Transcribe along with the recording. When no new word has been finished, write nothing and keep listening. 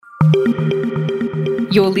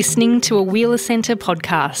You're listening to a Wheeler Centre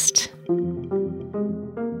podcast.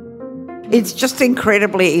 It's just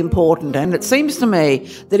incredibly important, and it seems to me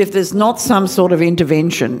that if there's not some sort of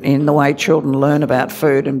intervention in the way children learn about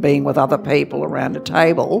food and being with other people around a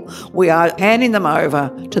table, we are handing them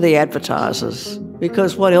over to the advertisers,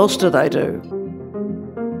 because what else do they do?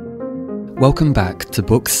 Welcome back to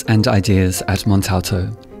Books and Ideas at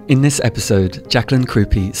Montalto. In this episode, Jacqueline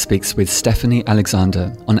Krupi speaks with Stephanie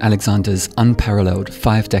Alexander on Alexander's unparalleled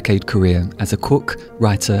 5-decade career as a cook,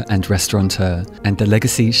 writer and restaurateur, and the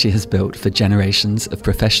legacy she has built for generations of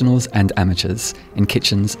professionals and amateurs in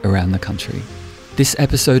kitchens around the country. This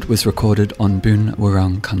episode was recorded on Boon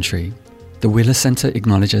Wurrung country. The Wheeler Centre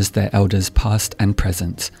acknowledges their elders past and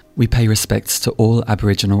present. We pay respects to all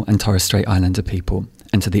Aboriginal and Torres Strait Islander people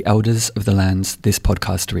and to the elders of the lands this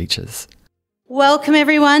podcast reaches. Welcome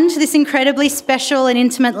everyone to this incredibly special and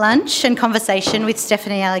intimate lunch and conversation with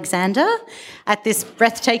Stephanie Alexander at this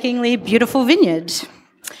breathtakingly beautiful vineyard.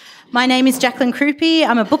 My name is Jacqueline Krupi.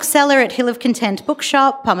 I'm a bookseller at Hill of Content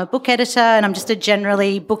Bookshop. I'm a book editor and I'm just a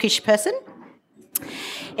generally bookish person.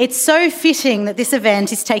 It's so fitting that this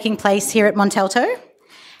event is taking place here at Montalto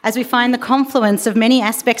as we find the confluence of many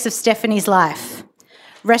aspects of Stephanie's life: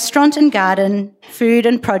 restaurant and garden, food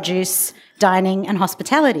and produce, dining and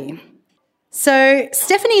hospitality. So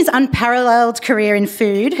Stephanie's unparalleled career in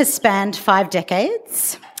food has spanned 5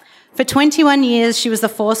 decades. For 21 years, she was the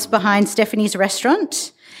force behind Stephanie's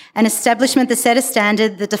Restaurant, an establishment that set a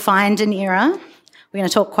standard that defined an era. We're going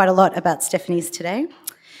to talk quite a lot about Stephanie's today.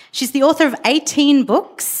 She's the author of 18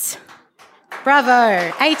 books.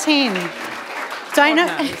 Bravo, 18. So I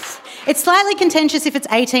know it's slightly contentious if it's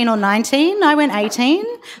 18 or 19. I went 18,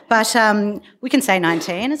 but we can say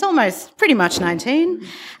 19. It's almost pretty much 19,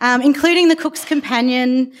 including The Cook's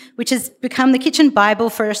Companion, which has become the kitchen Bible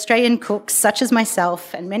for Australian cooks such as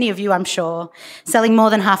myself and many of you, I'm sure, selling more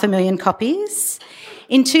than 500,000 copies.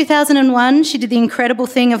 In 2001, she did the incredible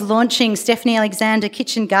thing of launching Stephanie Alexander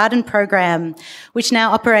Kitchen Garden program, which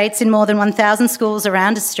now operates in more than 1,000 schools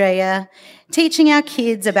around Australia, teaching our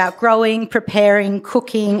kids about growing, preparing,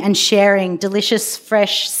 cooking and sharing delicious,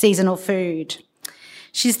 fresh, seasonal food.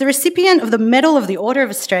 She's the recipient of the Medal of the Order of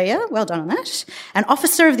Australia, well done on that, an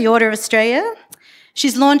Officer of the Order of Australia.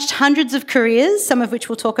 She's launched hundreds of careers, some of which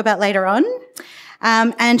we'll talk about later on,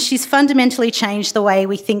 and she's fundamentally changed the way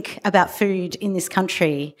we think about food in this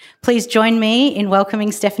country. Please join me in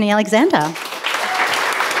welcoming Stephanie Alexander.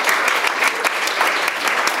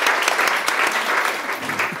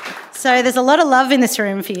 So there's a lot of love in this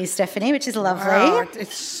room for you, Stephanie, which is lovely. Oh,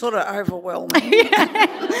 it's sort of overwhelming.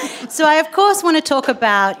 So I, of course, want to talk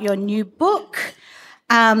about your new book,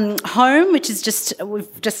 Home, which is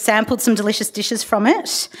we've just sampled some delicious dishes from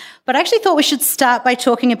it. But I actually thought we should start by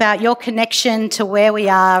talking about your connection to where we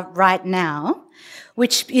are right now,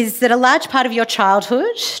 which is that a large part of your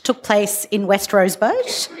childhood took place in West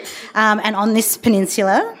Rosebud and on this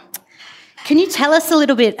peninsula. Can you tell us a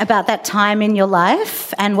little bit about that time in your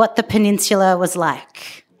life and what the peninsula was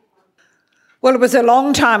like? Well, it was a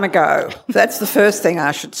long time ago. That's the first thing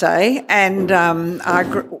I should say. And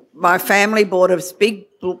my family bought a big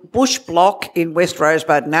bush block in West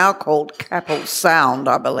Rosebud, now called Capel Sound,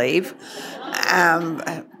 I believe.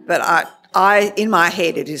 But I, in my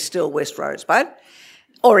head, it is still West Rosebud,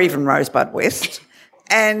 or even Rosebud West.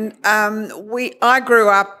 And I grew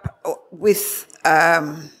up with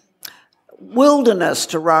wilderness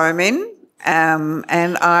to roam in,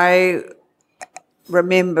 and I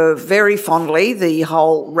remember very fondly the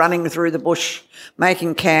whole running through the bush,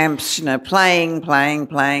 making camps, playing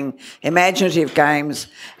imaginative games.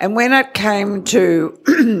 And when it came to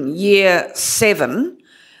year 7,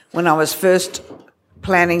 when I was first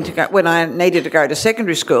planning to go, when I needed to go to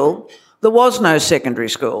secondary school, there was no secondary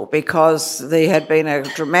school because there had been a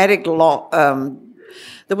dramatic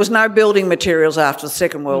there was no building materials after the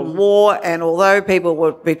Second World War, and although people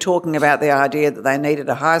would be talking about the idea that they needed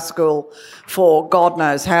a high school for God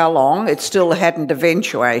knows how long, it still hadn't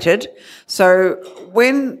eventuated. So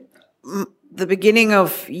when the beginning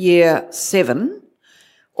of year 7,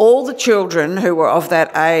 all the children who were of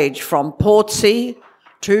that age from Portsea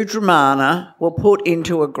to Dramana were put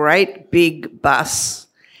into a great big bus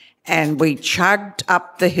and we chugged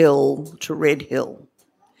up the hill to Red Hill.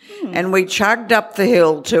 And we chugged up the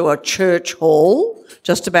hill to a church hall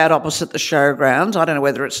just about opposite the showgrounds. I don't know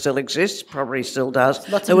whether it still exists, probably still does.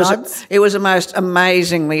 Lots of nods. It was a most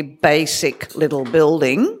amazingly basic little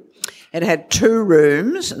building. It had 2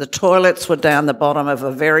 rooms. The toilets were down the bottom of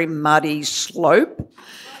a very muddy slope.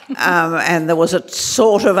 And there was a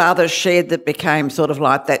sort of other shed that became sort of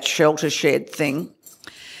like that shelter shed thing.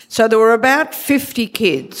 So there were about 50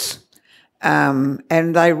 kids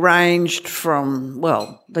and they ranged from,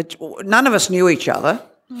 none of us knew each other.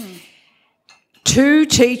 2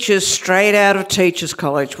 teachers straight out of Teachers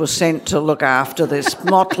College were sent to look after this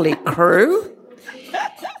motley crew.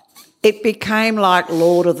 It became like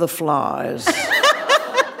Lord of the Flies.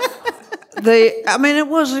 It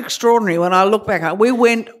was extraordinary when I look back. We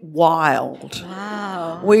went wild.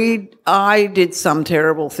 Wow. I did some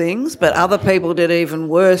terrible things, but other people did even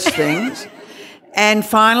worse things. And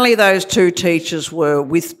finally those 2 teachers were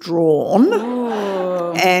withdrawn.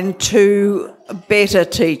 Ooh. And 2 better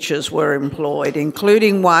teachers were employed,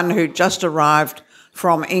 including one who just arrived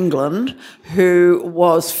from England who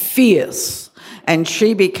was fierce. And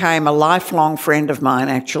she became a lifelong friend of mine,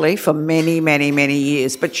 actually, for many, many, many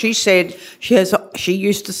years. But she said, she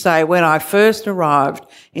used to say, when I first arrived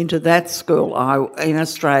into that school in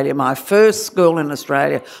Australia, my first school in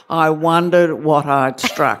Australia, I wondered what I'd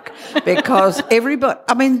struck. Because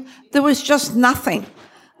there was just nothing.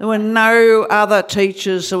 There were no other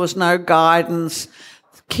teachers, there was no guidance.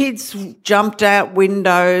 Kids jumped out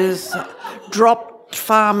windows, dropped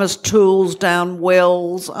farmers' tools down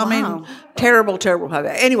wells. Wow. Terrible, terrible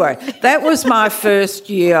behaviour. Anyway, that was my first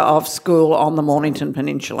year of school on the Mornington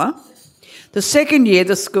Peninsula. The second year,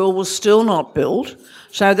 the school was still not built,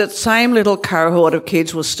 so that same little cohort of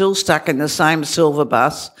kids was still stuck in the same silver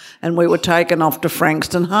bus, and we were taken off to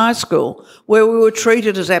Frankston High School, where we were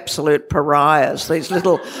treated as absolute pariahs, this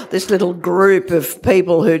little group of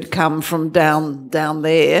people who'd come from down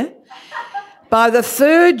there. By the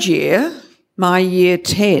third year, my year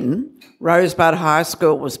 10, Rosebud High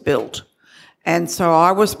School was built. And so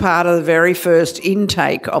I was part of the very first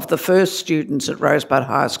intake of the first students at Rosebud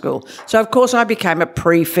High School. So, of course, I became a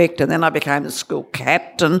prefect and then I became the school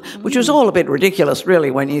captain, which was all a bit ridiculous,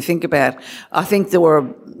 really, when you think about it. I think there were,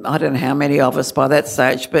 I don't know how many of us by that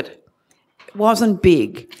stage, but it wasn't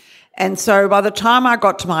big. And so by the time I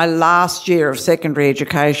got to my last year of secondary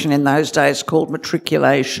education, in those days called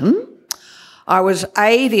matriculation, I was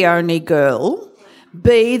A, the only girl,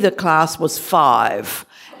 B, the class was 5.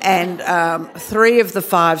 And 3 of the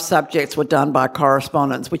 5 subjects were done by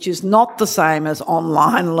correspondence, which is not the same as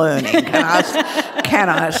online learning, can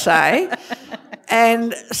I say.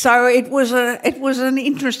 And so it was an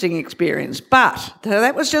interesting experience. But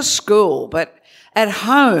that was just school. But at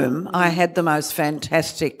home, I had the most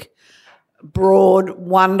fantastic, broad,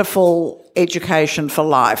 wonderful education for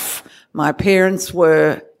life. My parents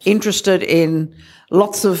were interested in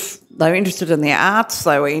they were interested in the arts,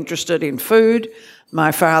 they were interested in food.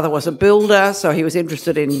 My father was a builder, so he was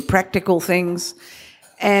interested in practical things.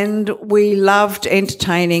 And we loved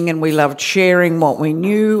entertaining and we loved sharing what we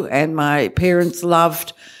knew, and my parents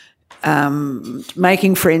loved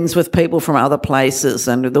making friends with people from other places.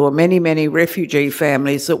 And there were many, many refugee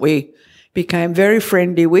families that we became very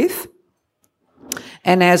friendly with.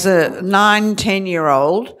 And as a 9,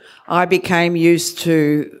 10-year-old, I became used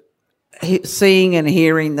to seeing and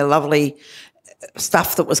hearing the lovely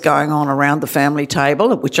stuff that was going on around the family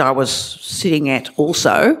table, at which I was sitting at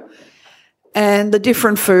also, and the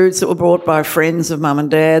different foods that were brought by friends of mum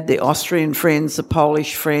and dad, the Austrian friends, the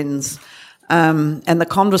Polish friends, and the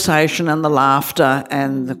conversation and the laughter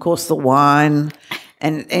and, of course, the wine.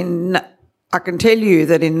 And I can tell you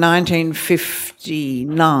that in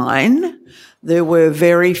 1959 there were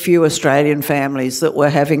very few Australian families that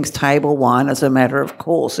were having table wine as a matter of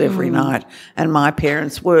course every night, and my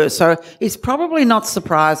parents were. So it's probably not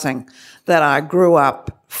surprising that I grew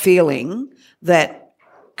up feeling that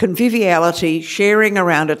conviviality, sharing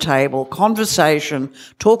around a table, conversation,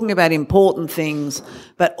 talking about important things,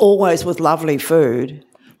 but always with lovely food,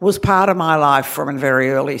 was part of my life from a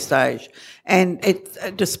very early stage. And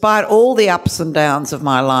despite all the ups and downs of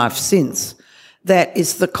my life since, that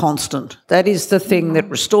is the constant. That is the thing that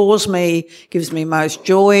restores me, gives me most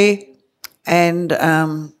joy, and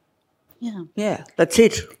that's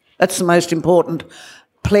it. That's the most important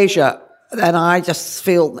pleasure. And I just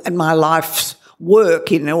feel, and my life's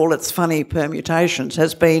work in all its funny permutations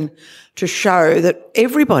has been to show that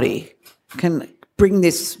everybody can bring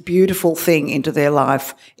this beautiful thing into their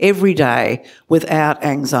life every day without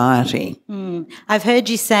anxiety. I've heard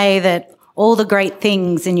you say that all the great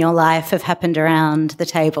things in your life have happened around the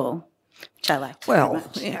table, which I like very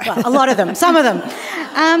much. Yeah. Well, a lot of them, some of them.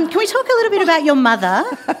 Can we talk a little bit about your mother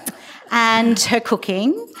and her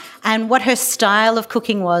cooking and what her style of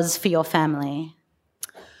cooking was for your family?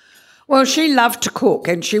 Well, she loved to cook,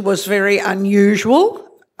 and she was very unusual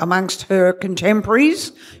amongst her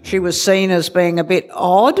contemporaries. She was seen as being a bit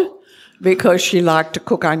odd because she liked to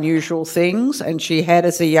cook unusual things, and she had,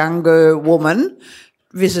 as a younger woman,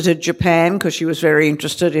 visited Japan because she was very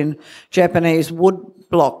interested in Japanese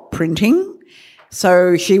woodblock printing.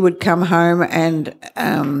 So she would come home and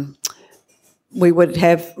we would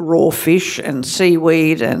have raw fish and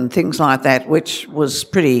seaweed and things like that, which was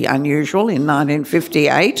pretty unusual in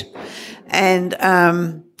 1958. And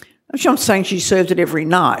I'm not saying she served it every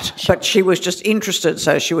night, but she was just interested,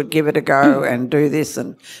 so she would give it a go and do this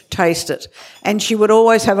and taste it. And she would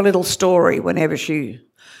always have a little story whenever she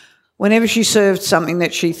served something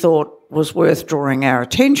that she thought was worth drawing our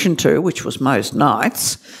attention to, which was most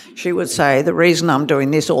nights. She would say, the reason I'm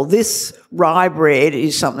doing this, or this rye bread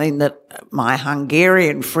is something that my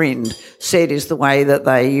Hungarian friend said is the way that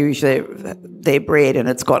they use their bread, and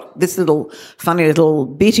it's got this little funny little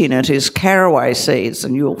bit in it is caraway seeds,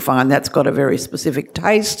 and you'll find that's got a very specific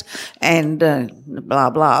taste and blah,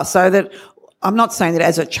 blah. So that I'm not saying that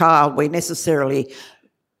as a child we necessarily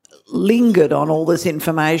lingered on all this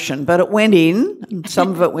information, but it went in and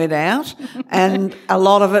some of it went out and a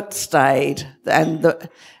lot of it stayed, and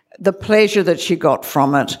the pleasure that she got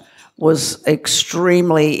from it was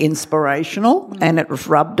extremely inspirational and it was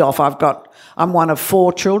rubbed off. I'm one of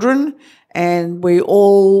 4 children and we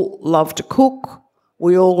all love to cook.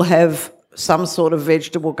 We all have some sort of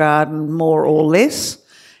vegetable garden, more or less,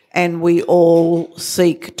 and we all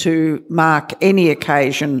seek to mark any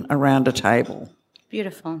occasion around a table.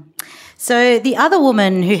 Beautiful. So the other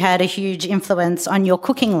woman who had a huge influence on your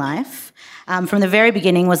cooking life from the very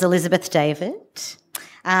beginning was Elizabeth David.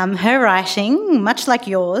 Her writing, much like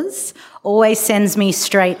yours, always sends me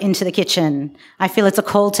straight into the kitchen. I feel it's a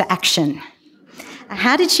call to action.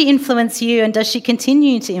 How did she influence you, and does she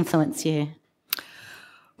continue to influence you?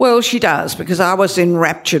 Well, she does, because I was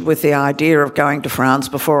enraptured with the idea of going to France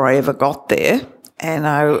before I ever got there.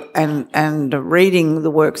 And reading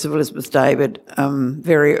the works of Elizabeth David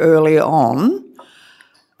very early on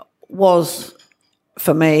was,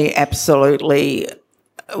 for me, absolutely,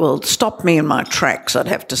 well, stopped me in my tracks, I'd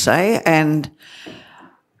have to say. And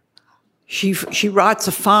she writes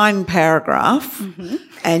a fine paragraph,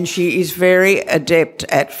 and she is very adept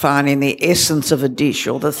at finding the essence of a dish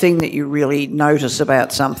or the thing that you really notice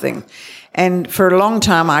about something. And for a long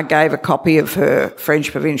time I gave a copy of her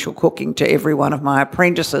French provincial cooking to every one of my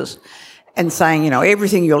apprentices and saying,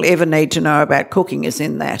 everything you'll ever need to know about cooking is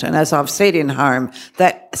in that. And as I've said in home,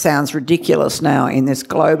 that sounds ridiculous now in this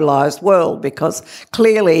globalised world, because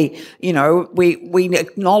clearly, we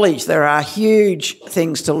acknowledge there are huge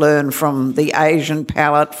things to learn from the Asian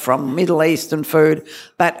palate, from Middle Eastern food.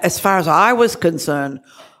 But as far as I was concerned,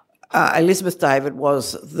 Elizabeth David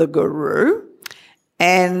was the guru,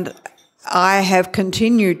 and I have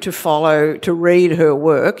continued to read her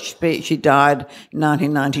work. She died in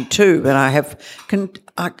 1992, but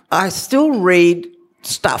I still read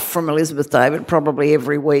stuff from Elizabeth David probably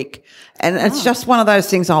every week. And it's just one of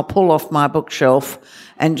those things I'll pull off my bookshelf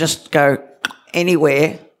and just go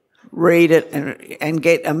anywhere, read it and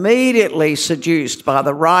get immediately seduced by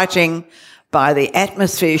the writing, by the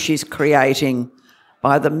atmosphere she's creating,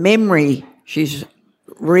 by the memory she's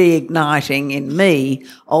reigniting in me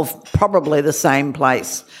of probably the same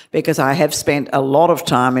place, because I have spent a lot of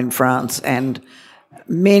time in France and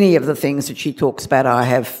many of the things that she talks about I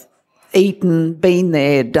have eaten, been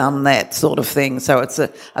there, done that sort of thing. So it's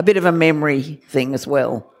a bit of a memory thing as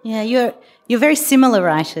well. Yeah, you're very similar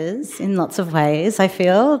writers in lots of ways, I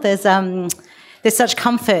feel. There's such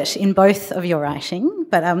comfort in both of your writing,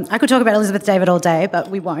 but I could talk about Elizabeth David all day, but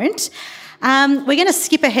we won't. We're going to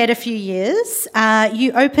skip ahead a few years.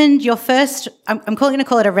 You opened your first, I'm going to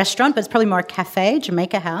call it a restaurant, but it's probably more a cafe,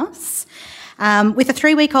 Jamaica House, with a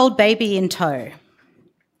 3-week-old baby in tow.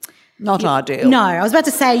 Not ideal. No, I was about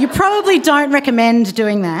to say, you probably don't recommend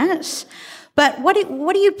doing that. But what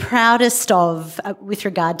are you proudest of with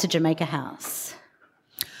regard to Jamaica House,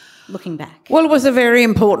 looking back? Well, it was a very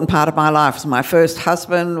important part of my life. It was my first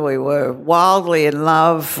husband. We were wildly in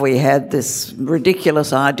love. We had this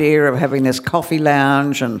ridiculous idea of having this coffee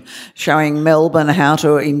lounge and showing Melbourne how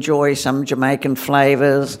to enjoy some Jamaican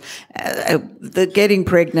flavours. The getting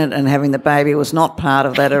pregnant and having the baby was not part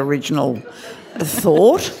of that original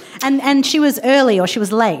thought. And she was early or she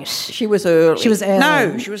was late? She was early. She was early.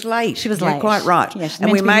 No, she was late. She was You're late. quite right. Yeah,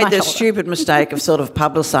 and we made this stupid mistake of sort of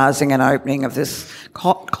publicising an opening of this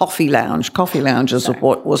coffee lounge. Coffee lounges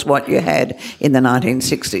was what you had in the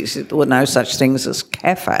 1960s. There were no such things as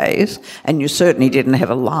cafes, and you certainly didn't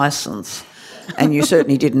have a licence, and you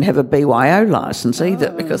certainly didn't have a BYO licence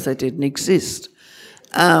either, because they didn't exist.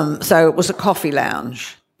 So it was a coffee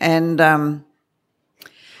lounge, and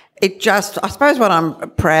I suppose what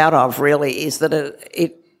I'm proud of really is that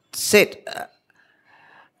it set,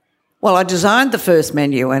 I designed the first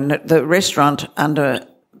menu, and the restaurant, under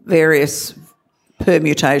various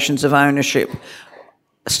permutations of ownership,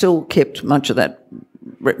 still kept much of that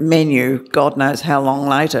menu, God knows how long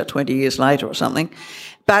later, 20 years later or something.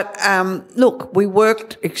 But look, we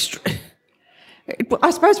worked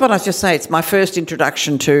I suppose what I just say, it's my first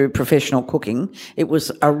introduction to professional cooking. It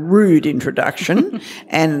was a rude introduction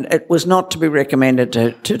and it was not to be recommended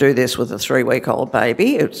to do this with a 3-week-old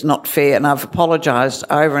baby. It's not fair, and I've apologised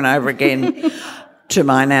over and over again to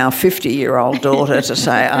my now 50-year-old daughter to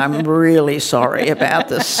say, I'm really sorry about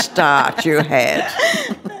the start you had.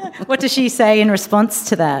 What does she say in response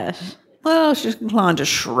to that? Well, she's inclined to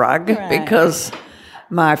shrug because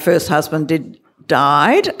my first husband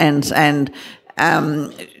died and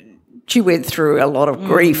she went through a lot of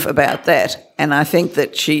grief about that, and I think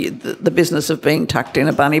that the business of being tucked in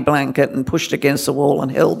a bunny blanket and pushed against the wall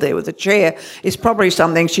and held there with a chair is probably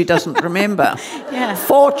something she doesn't remember. Yeah.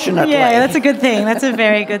 Fortunately. Yeah, that's a good thing. That's a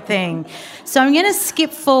very good thing. So I'm going to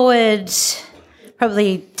skip forward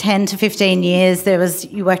probably 10 to 15 years.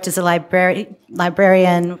 You worked as a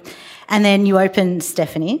librarian, and then you opened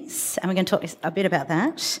Stephanie's, and we're going to talk a bit about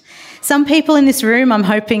that. Some people in this room, I'm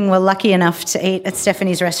hoping, were lucky enough to eat at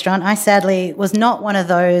Stephanie's restaurant. I sadly was not one of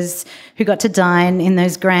those who got to dine in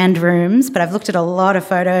those grand rooms, but I've looked at a lot of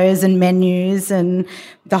photos and menus and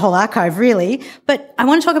the whole archive, really. But I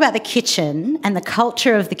want to talk about the kitchen and the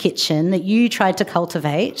culture of the kitchen that you tried to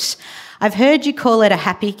cultivate. I've heard you call it a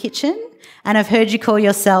happy kitchen, and I've heard you call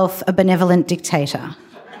yourself a benevolent dictator.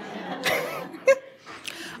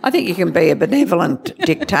 I think you can be a benevolent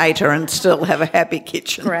dictator and still have a happy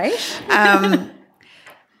kitchen. Great. I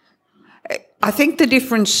think the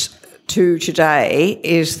difference to today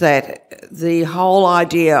is that the whole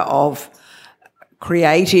idea of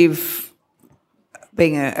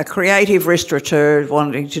being a creative restaurateur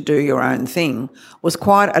wanting to do your own thing was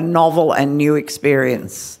quite a novel and new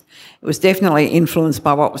experience. It was definitely influenced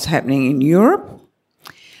by what was happening in Europe,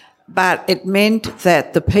 but it meant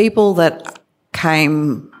that the people that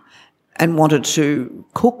came and wanted to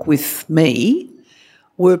cook with me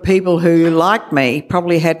were people who, like me,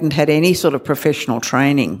 probably hadn't had any sort of professional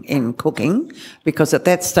training in cooking, because at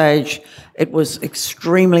that stage it was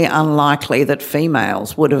extremely unlikely that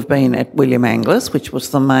females would have been at William Angliss, which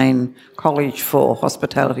was the main college for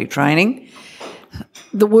hospitality training.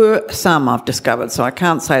 There were some, I've discovered, so I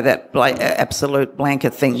can't say that absolute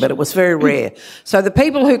blanket thing, but it was very rare. So the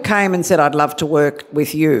people who came and said, I'd love to work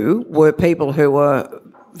with you, were people who were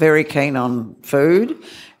very keen on food,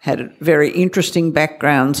 had very interesting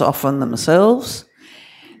backgrounds often themselves.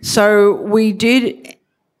 So we did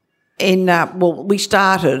we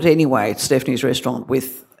started anyway at Stephanie's restaurant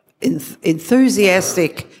with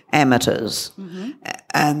enthusiastic amateurs,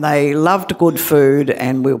 and they loved good food,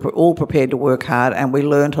 and we were all prepared to work hard, and we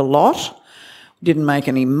learnt a lot. Didn't make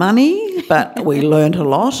any money, but we learnt a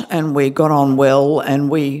lot, and we got on well, and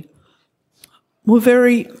we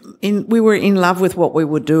were in love with what we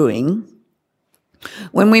were doing.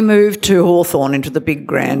 When we moved to Hawthorn into the big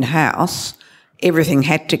grand house, everything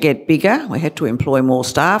had to get bigger. We had to employ more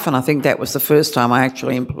staff, and I think that was the first time I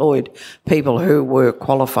actually employed people who were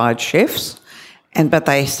qualified chefs, but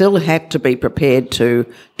they still had to be prepared to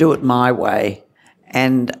do it my way.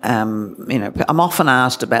 And, I'm often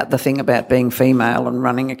asked about the thing about being female and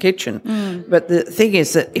running a kitchen. But the thing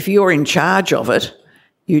is that if you're in charge of it,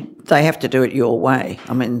 they have to do it your way.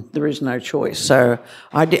 I mean, there is no choice. So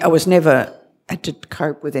I was never had to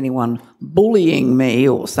cope with anyone bullying me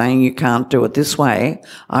or saying you can't do it this way.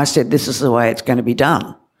 I said this is the way it's going to be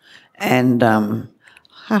done. And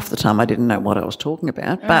half the time I didn't know what I was talking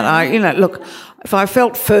about. But look, if I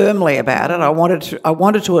felt firmly about it, I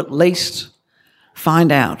wanted to at least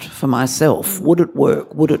find out for myself, would it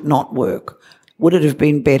work, would it not work, would it have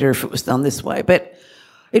been better if it was done this way. But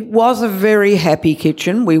it was a very happy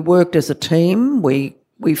kitchen. We worked as a team. We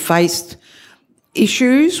faced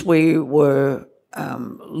issues. We were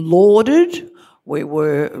lauded. We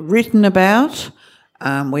were written about.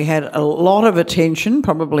 We had a lot of attention,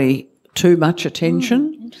 probably too much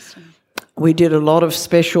attention. Interesting. We did a lot of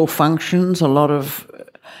special functions,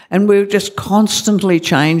 and we were just constantly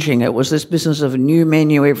changing. It was this business of a new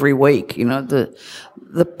menu every week.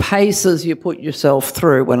 The paces you put yourself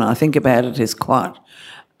through, when I think about it, is quite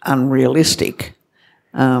unrealistic.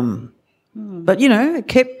 But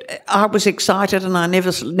I was excited, and I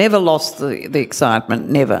never lost the excitement,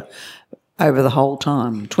 never, over the whole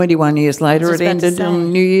time. 21 years later, it ended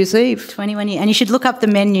on New Year's Eve. 21 years. And you should look up the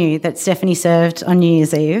menu that Stephanie served on New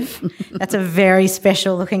Year's Eve. That's a very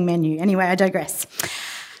special looking menu. Anyway, I digress.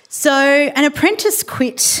 So an apprentice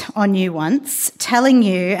quit on you once, telling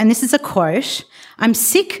you, and this is a quote, "I'm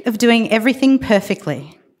sick of doing everything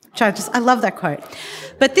perfectly." I love that quote.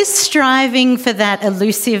 But this striving for that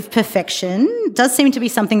elusive perfection does seem to be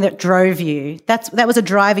something that drove you. That was a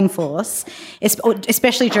driving force,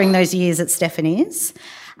 especially during those years at Stephanie's.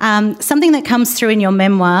 Something that comes through in your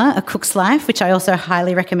memoir, A Cook's Life, which I also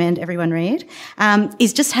highly recommend everyone read,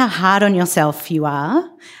 is just how hard on yourself you are,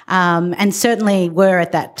 and certainly were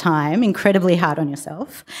at that time, incredibly hard on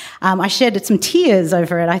yourself. I shed some tears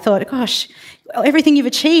over it. I thought, gosh, everything you've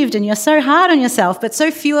achieved and you're so hard on yourself, but so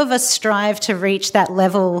few of us strive to reach that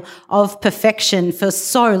level of perfection for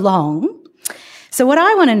so long. So what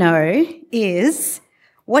I want to know is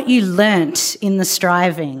what you learnt in the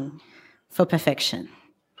striving for perfection.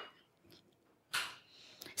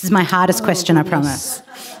 This is my hardest question, I promise.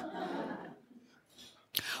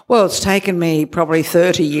 Well, it's taken me probably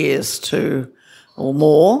 30 years or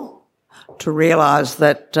more to realise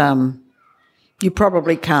that you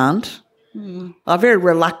probably can't. I very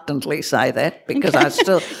reluctantly say that because I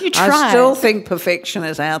still think perfection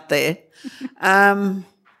is out there.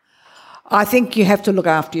 I think you have to look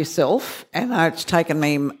after yourself, and it's taken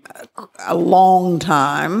me a long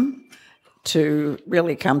time to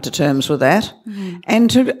really come to terms with that. And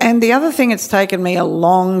the other thing it's taken me a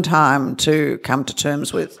long time to come to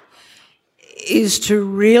terms with is to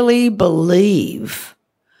really believe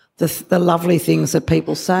the lovely things that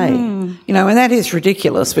people say. You know, and that is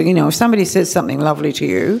ridiculous, but, you know, if somebody says something lovely to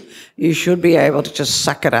you, you should be able to just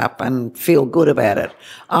suck it up and feel good about it.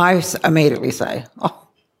 I immediately say, oh,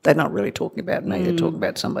 they're not really talking about me, they're talking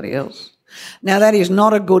about somebody else. Now, that is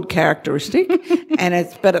not a good characteristic,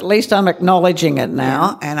 but at least I'm acknowledging it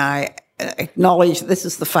now, and I acknowledge this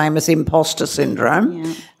is the famous imposter syndrome.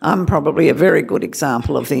 Yeah. I'm probably a very good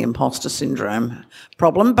example of the imposter syndrome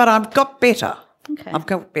problem, but I've got better. Okay. I've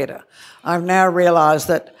got better. I've now realised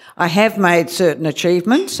that I have made certain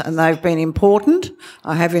achievements and they've been important.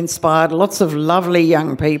 I have inspired lots of lovely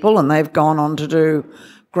young people and they've gone on to do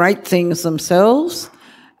great things themselves.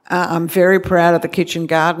 I'm very proud of the kitchen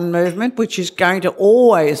garden movement, which is going to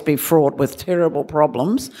always be fraught with terrible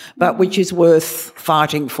problems, but which is worth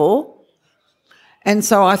fighting for. And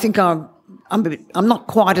so I think I'm not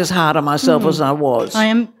quite as hard on myself as I was. I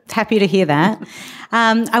am happy to hear that.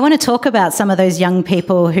 I want to talk about some of those young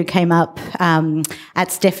people who came up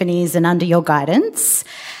at Stephanie's and under your guidance.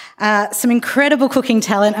 Some incredible cooking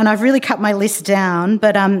talent, and I've really cut my list down,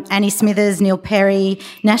 but Annie Smithers, Neil Perry,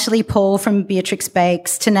 Natalie Paul from Beatrix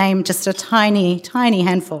Bakes, to name just a tiny, tiny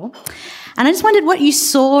handful. And I just wondered what you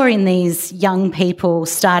saw in these young people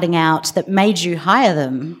starting out that made you hire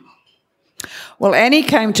them. Well, Annie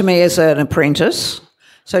came to me as an apprentice,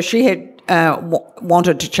 so she had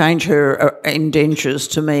wanted to change her indentures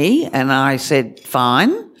to me, and I said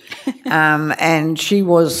fine. And she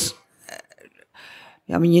was...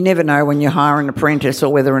 I mean, you never know when you hire an apprentice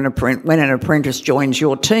or whether when an apprentice joins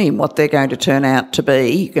your team what they're going to turn out to be.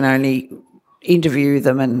 You can only interview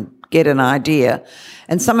them and get an idea.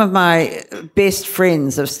 And some of my best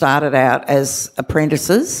friends have started out as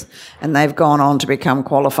apprentices and they've gone on to become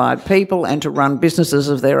qualified people and to run businesses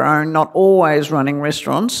of their own, not always running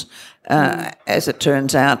restaurants, as it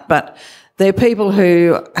turns out, but they're people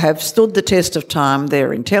who have stood the test of time.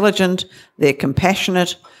 They're intelligent, they're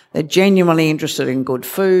compassionate, they're genuinely interested in good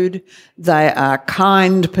food, they are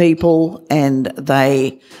kind people, and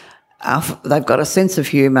they've got a sense of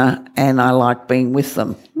humour, and I like being with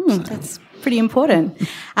them. That's pretty important.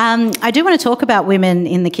 I do want to talk about women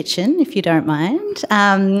in the kitchen, if you don't mind.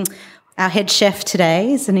 Our head chef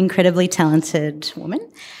today is an incredibly talented woman.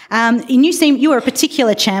 And you were a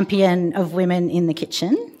particular champion of women in the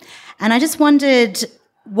kitchen, and I just wondered,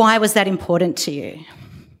 why was that important to you?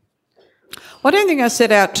 Well, I don't think I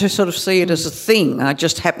set out to sort of see it as a thing. I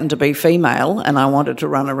just happened to be female and I wanted to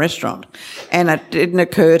run a restaurant. And it didn't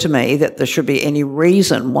occur to me that there should be any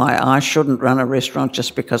reason why I shouldn't run a restaurant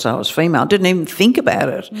just because I was female. I didn't even think about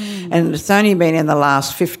it. And it's only been in the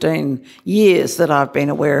last 15 years that I've been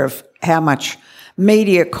aware of how much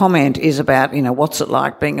media comment is about, what's it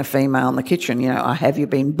like being a female in the kitchen? Have you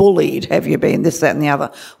been bullied? Have you been this, that and the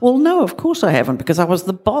other? Well, no, of course I haven't, because I was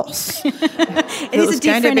the boss. If there was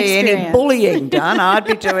going to be any bullying done, I'd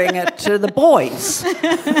be doing it to the boys.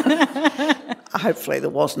 Hopefully there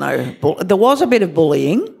was there was a bit of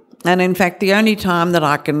bullying, and in fact the only time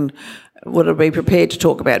that would be prepared to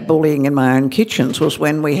talk about bullying in my own kitchens was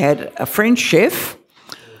when we had a French chef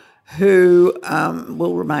who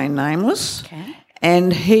will remain nameless. Okay.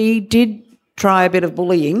 And he did try a bit of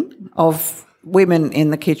bullying of women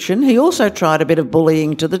in the kitchen. He also tried a bit of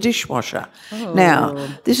bullying to the dishwasher. Oh. Now,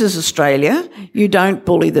 this is Australia. You don't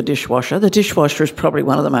bully the dishwasher. The dishwasher is probably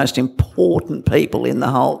one of the most important people in the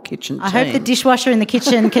whole kitchen team. I hope the dishwasher in the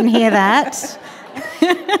kitchen can hear that.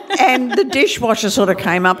 And the dishwasher sort of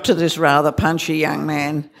came up to this rather punchy young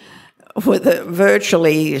man with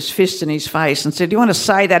virtually his fist in his face and said, "Do you want to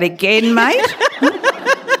say that again, mate?"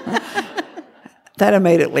 That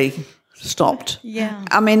immediately stopped. Yeah.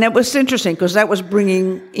 I mean, it was interesting because that was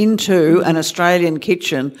bringing into an Australian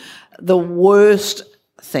kitchen the worst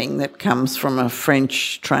thing that comes from a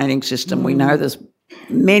French training system. We know there's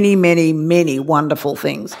many, many, many wonderful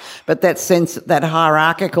things, but that sense, that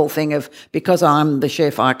hierarchical thing of because I'm the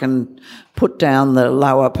chef, I can put down the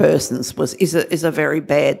lower persons is a very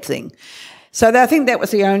bad thing. So I think that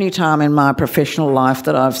was the only time in my professional life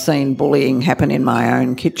that I've seen bullying happen in my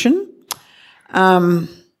own kitchen.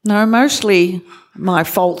 No, mostly my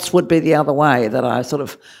faults would be the other way, that I sort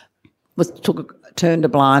of turned a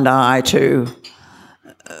blind eye to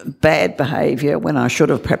bad behaviour when I should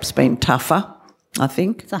have perhaps been tougher, I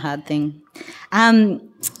think. It's a hard thing.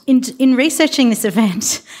 In researching this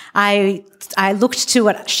event, I looked to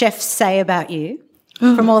what chefs say about you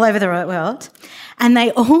from all over the world, and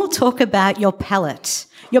they all talk about your palate.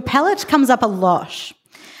 Your palate comes up a lot.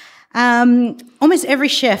 Almost every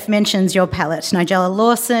chef mentions your palate. Nigella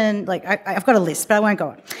Lawson, I've got a list, but I won't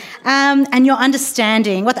go on. And your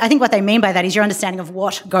understanding, what they mean by that is your understanding of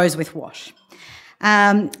what goes with what.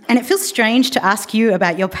 And it feels strange to ask you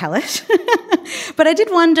about your palate, but I did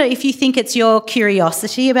wonder if you think it's your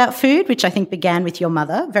curiosity about food, which I think began with your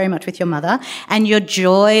mother, very much with your mother, and your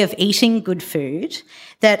joy of eating good food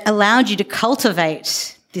that allowed you to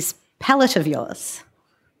cultivate this palate of yours.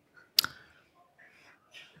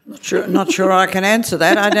 Not sure I can answer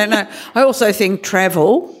that. I don't know. I also think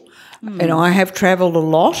travel. I have travelled a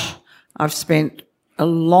lot. I've spent a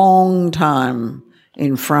long time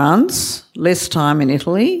in France, less time in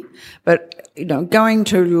Italy, but, going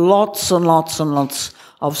to lots and lots and lots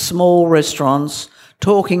of small restaurants,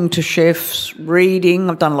 talking to chefs, reading.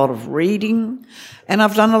 I've done a lot of reading, and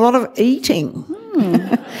I've done a lot of eating.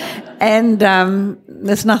 And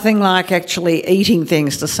there's nothing like actually eating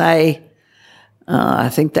things to say, I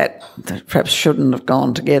think that perhaps shouldn't have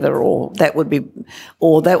gone together, what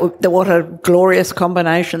a glorious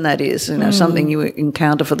combination that is, something you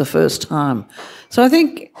encounter for the first time. So I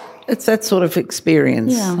think it's that sort of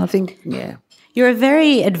experience. Yeah. I think, yeah. You're a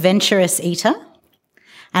very adventurous eater,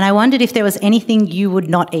 and I wondered if there was anything you would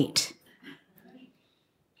not eat.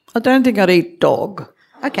 I don't think I'd eat dog.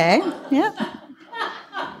 Okay, yeah.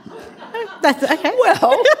 That's okay.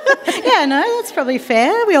 Well, yeah, no, that's probably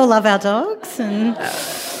fair. We all love our dogs, and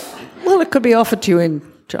well, it could be offered to you in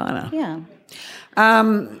China. yeah.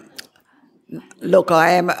 Look,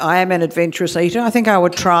 I am an adventurous eater. I think I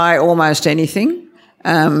would try almost anything.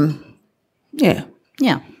 Yeah.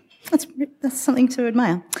 Yeah, that's something to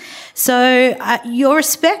admire. So your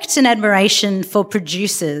respect and admiration for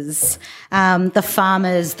producers, the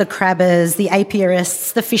farmers, the crabbers, the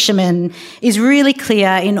apiarists, the fishermen, is really clear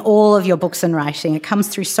in all of your books and writing. It comes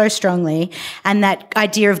through so strongly, and that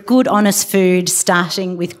idea of good, honest food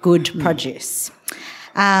starting with good produce.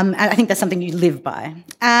 I think that's something you live by.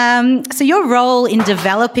 So your role in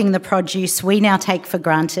developing the produce we now take for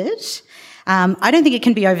granted, I don't think it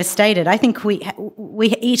can be overstated. I think we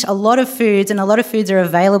eat a lot of foods, and a lot of foods are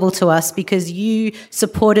available to us because you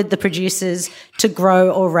supported the producers to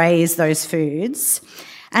grow or raise those foods.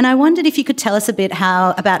 And I wondered if you could tell us a bit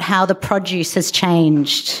about how the produce has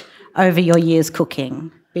changed over your years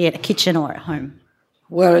cooking, be it a kitchen or at home.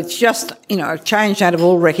 Well, it's just, changed out of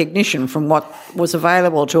all recognition from what was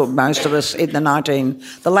available to most of us in the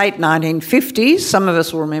late 1950s. Some of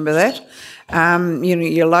us will remember that.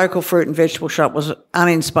 Your local fruit and vegetable shop was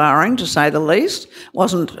uninspiring, to say the least.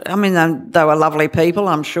 They were lovely people,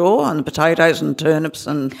 I'm sure, and the potatoes and turnips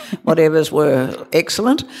and whatevers were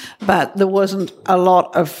excellent, but there wasn't a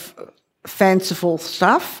lot of fanciful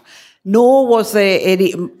stuff, nor was there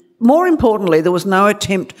any. More importantly, there was no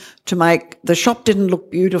attempt to the shop didn't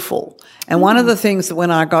look beautiful. And one of the things that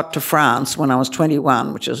when I got to France when I was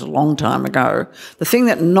 21, which is a long time ago, the thing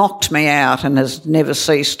that knocked me out and has never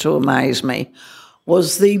ceased to amaze me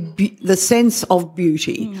was the sense of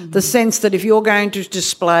beauty, the sense that if you're going to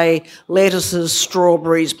display lettuces,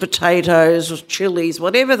 strawberries, potatoes, chilies,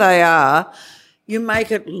 whatever they are, you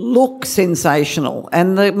make it look sensational,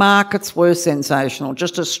 and the markets were sensational.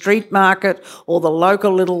 Just a street market or the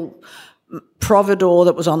local little providor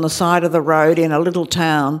that was on the side of the road in a little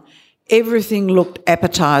town, everything looked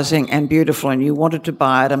appetising and beautiful, and you wanted to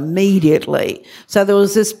buy it immediately. So there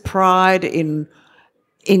was this pride in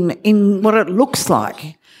what it looks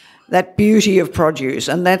like, that beauty of produce,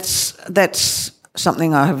 and that's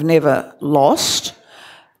something I have never lost.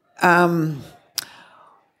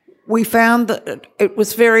 We found that it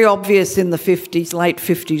was very obvious in the late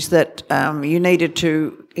 50s, that you needed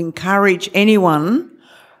to encourage anyone,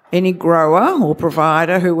 any grower or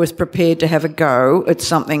provider who was prepared to have a go at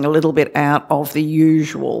something a little bit out of the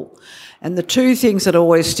usual. And the two things that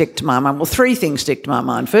always stick to my mind, well, three things stick to my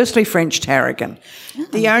mind. Firstly, French tarragon.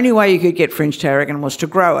 The only way you could get French tarragon was to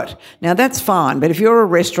grow it. Now, that's fine, but if you're a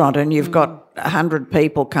restaurant and you've got 100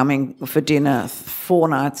 people coming for dinner 4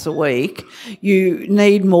 nights a week, you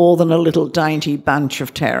need more than a little dainty bunch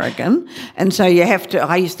of tarragon. And so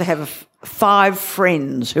I used to have 5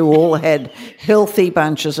 friends who all had healthy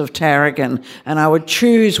bunches of tarragon, and I would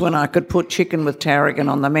choose when I could put chicken with tarragon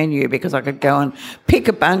on the menu because I could go and pick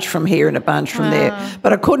a bunch from here and a bunch from there,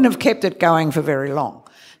 but I couldn't have kept it going for very long.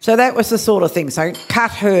 So that was the sort of thing. So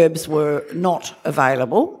cut herbs were not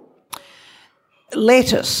available.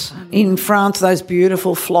 Lettuce in France, those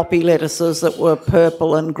beautiful floppy lettuces that were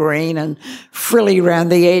purple and green and frilly around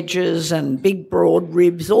the edges and big broad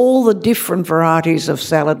ribs, all the different varieties of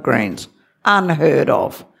salad greens, unheard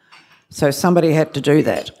of. So somebody had to do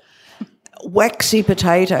that. Waxy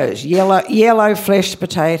potatoes, yellow fleshed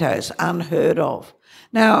potatoes, unheard of.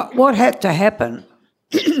 Now, what had to happen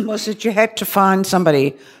was that you had to find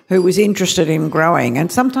somebody who was interested in growing,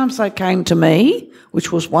 and sometimes they came to me,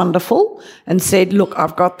 which was wonderful, and said, look,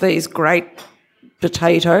 I've got these great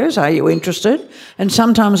potatoes, are you interested? And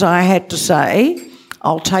sometimes I had to say,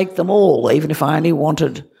 I'll take them all, even if I only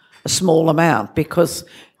wanted a small amount, because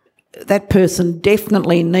that person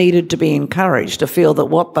definitely needed to be encouraged to feel that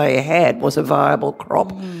what they had was a viable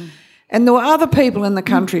crop. And there were other people in the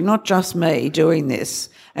country, not just me, doing this,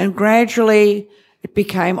 and gradually it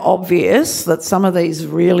became obvious that some of these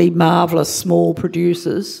really marvellous small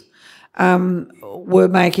producers were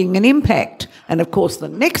making an impact. And, of course, the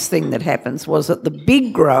next thing that happens was that the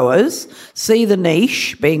big growers see the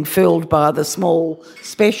niche being filled by the small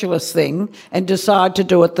specialist thing and decide to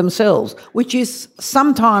do it themselves, which is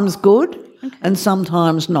sometimes good and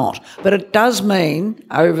sometimes not. But it does mean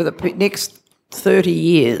over the next 30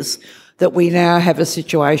 years that we now have a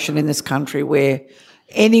situation in this country where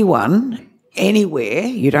anyone, anywhere,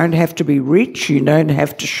 you don't have to be rich, you don't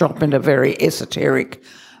have to shop in a very esoteric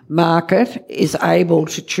market, is able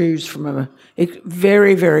to choose from a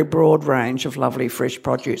very, very broad range of lovely fresh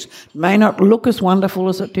produce. It may not look as wonderful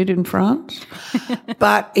as it did in France,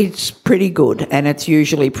 but it's pretty good and it's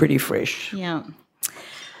usually pretty fresh. Yeah.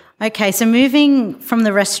 Okay, so moving from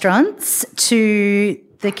the restaurants to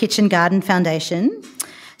the Kitchen Garden Foundation.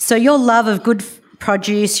 So your love of good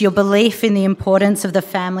produce, your belief in the importance of the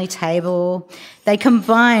family table, they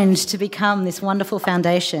combined to become this wonderful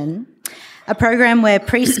foundation, a program where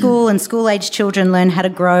preschool and school-aged children learn how to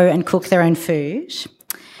grow and cook their own food.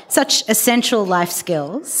 Such essential life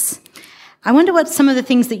skills. I wonder what some of the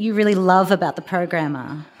things that you really love about the program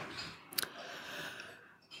are.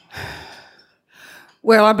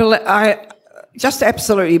 Well, I just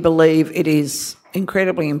absolutely believe it is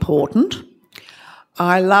incredibly important.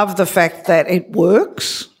 I love the fact that it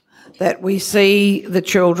works, that we see the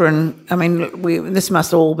children. I mean, this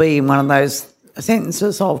must all be in one of those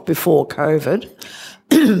sentences of before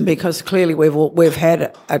COVID, because clearly we've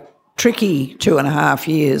had a tricky 2.5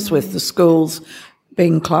 years with the schools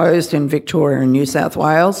being closed in Victoria and New South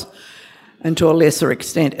Wales, and to a lesser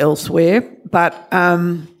extent elsewhere. But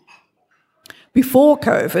before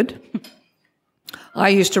COVID, I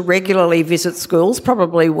used to regularly visit schools.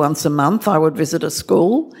 Probably once a month I would visit a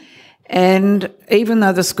school. And even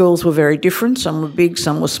though the schools were very different, some were big,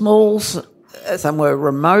 some were small, some were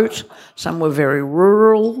remote, some were very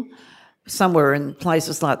rural, some were in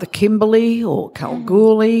places like the Kimberley or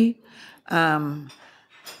Kalgoorlie,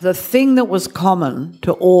 the thing that was common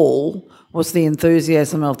to all was the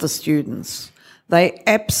enthusiasm of the students. They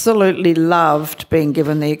absolutely loved being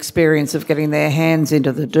given the experience of getting their hands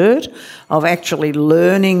into the dirt, of actually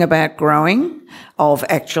learning about growing, of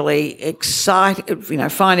actually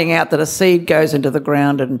finding out that a seed goes into the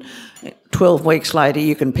ground and 12 weeks later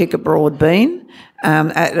you can pick a broad bean.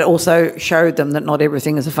 It also showed them that not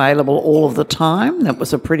everything is available all of the time. That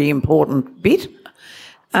was a pretty important bit.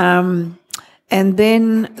 And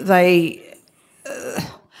then they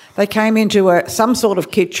came into some sort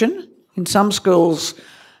of kitchen. In some schools,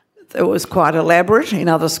 it was quite elaborate. In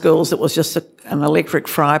other schools, it was just an electric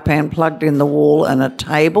fry pan plugged in the wall and a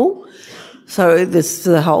table. So this is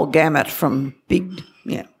the whole gamut from big,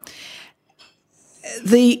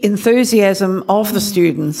 The enthusiasm of the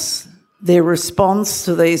students, their response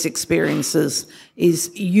to these experiences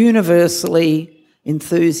is universally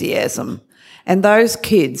enthusiasm. And those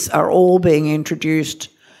kids are all being introduced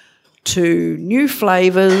to new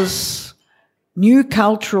flavours, new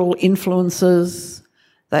cultural influences,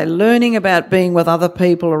 They're learning about being with other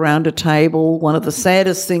people around a table. One of the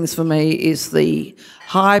saddest things for me is the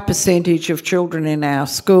high percentage of children in our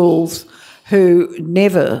schools who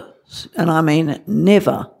never, and I mean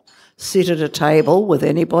never, sit at a table with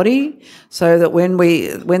anybody, so that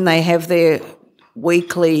when they have their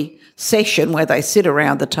weekly session where they sit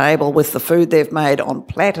around the table with the food they've made on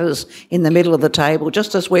platters in the middle of the table,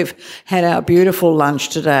 just as we've had our beautiful lunch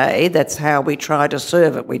today, that's how we try to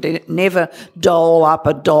serve it. We never dole up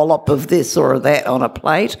a dollop of this or that on a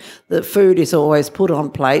plate. The food is always put on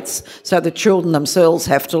plates, so the children themselves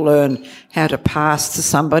have to learn how to pass to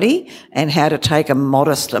somebody and how to take a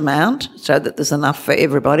modest amount so that there's enough for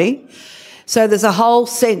everybody. So there's a whole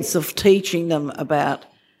sense of teaching them about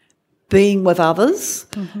being with others,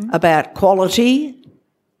 about quality.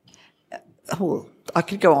 Oh, I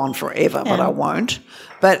could go on forever, but I won't.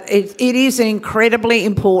 But it is an incredibly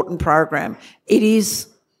important program. It is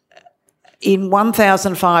in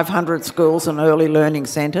 1,500 schools and early learning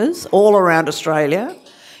centres all around Australia.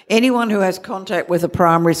 Anyone who has contact with a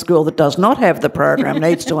primary school that does not have the program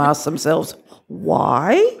needs to ask themselves,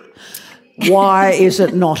 why? Why is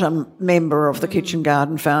it not a member of the Kitchen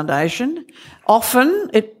Garden Foundation?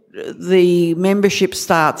 Often the membership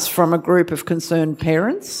starts from a group of concerned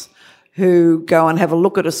parents who go and have a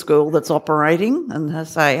look at a school that's operating and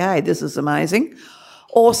say, hey, this is amazing.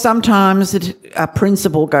 Or sometimes a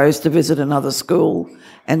principal goes to visit another school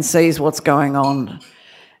and sees what's going on.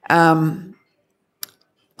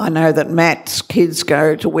 I know that Matt's kids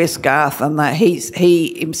go to West Garth, and that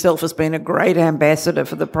he himself has been a great ambassador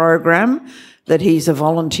for the program, that he's a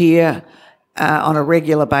volunteer on a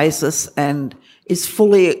regular basis and is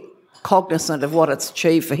fully cognizant of what it's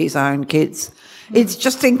achieved for his own kids. It's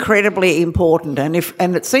just incredibly important, and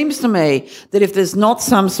it seems to me that if there's not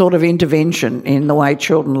some sort of intervention in the way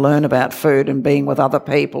children learn about food and being with other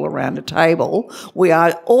people around a table, we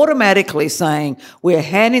are automatically saying we're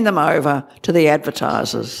handing them over to the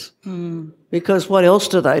advertisers. Because what else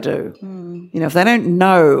do they do? If they don't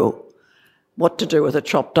know what to do with a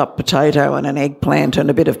chopped up potato and an eggplant and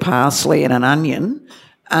a bit of parsley and an onion,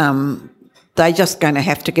 they're just going to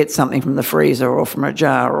have to get something from the freezer or from a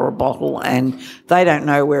jar or a bottle, and they don't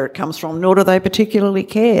know where it comes from, nor do they particularly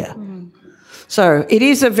care. So it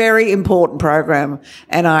is a very important program,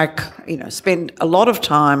 and I spend a lot of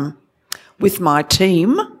time with my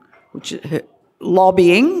team, which is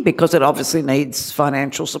lobbying, because it obviously needs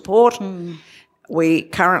financial support. We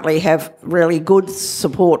currently have really good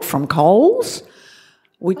support from Coles,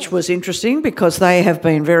 which was interesting because they have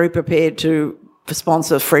been very prepared to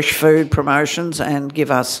sponsor fresh food promotions and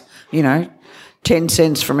give us, 10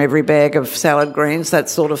 cents from every bag of salad greens, that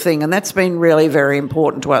sort of thing. And that's been really very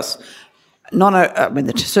important to us.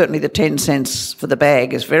 Certainly the 10 cents for the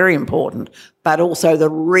bag is very important, but also the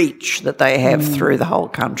reach that they have through the whole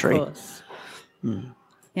country. Of course.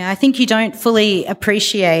 Yeah, I think you don't fully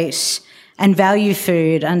appreciate and value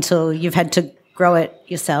food until you've had to grow it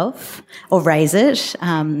yourself or raise it.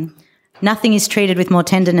 Nothing is treated with more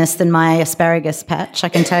tenderness than my asparagus patch, I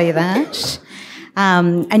can tell you that.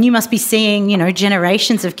 And you must be seeing,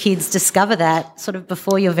 generations of kids discover that sort of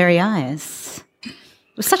before your very eyes. It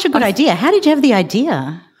was such a good idea. How did you have the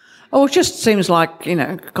idea? Oh, it just seems like,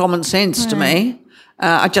 common sense to me.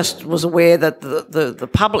 I just was aware that the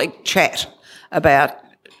public chat about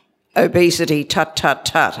obesity, tut,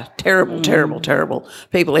 terrible, terrible.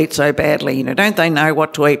 People eat so badly, don't they know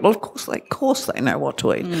what to eat? Well, of course they know what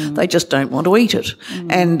to eat. They just don't want to eat it.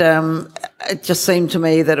 And it just seemed to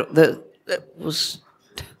me that it was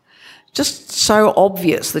just so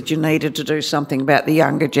obvious that you needed to do something about the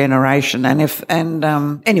younger generation.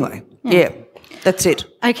 Anyway, that's it.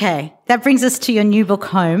 Okay, that brings us to your new book,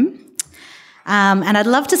 Home. And I'd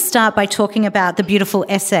love to start by talking about the beautiful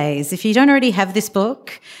essays. If you don't already have this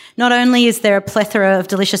book, not only is there a plethora of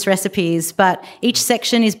delicious recipes, but each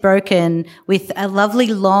section is broken with a lovely,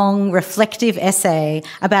 long, reflective essay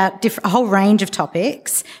about a whole range of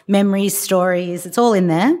topics, memories, stories, it's all in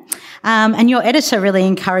there. And your editor really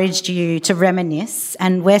encouraged you to reminisce,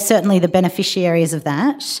 and we're certainly the beneficiaries of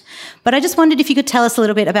that. But I just wondered if you could tell us a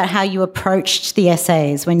little bit about how you approached the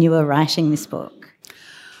essays when you were writing this book.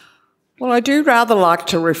 Well, I do rather like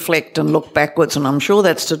to reflect and look backwards, and I'm sure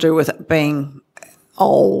that's to do with being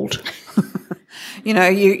old.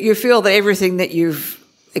 You feel that everything that you've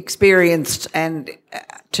experienced and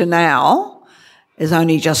to now is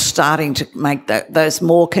only just starting to make those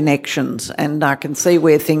more connections, and I can see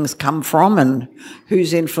where things come from and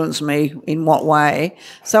who's influenced me in what way.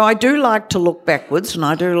 So I do like to look backwards, and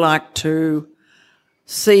I do like to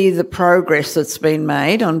see the progress that's been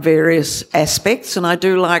made on various aspects, and I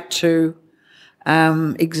do like to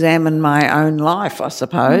examine my own life, I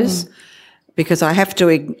suppose, because I have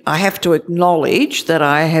to acknowledge that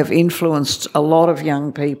I have influenced a lot of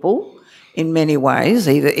young people in many ways,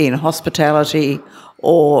 either in hospitality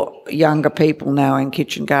or younger people now in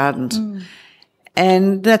kitchen gardens.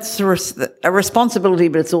 And that's a responsibility,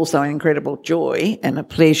 but it's also an incredible joy and a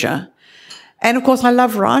pleasure. And, of course, I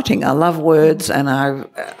love writing. I love words, and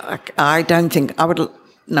I don't think I would...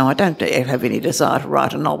 No, I don't have any desire to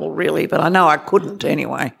write a novel, really, but I know I couldn't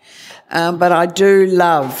anyway. But I do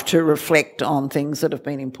love to reflect on things that have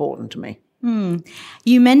been important to me.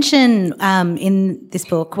 You mention in this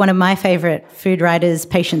book one of my favourite food writers,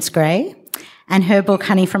 Patience Gray, and her book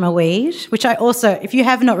Honey from a Weed, which I also, if you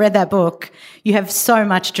have not read that book, you have so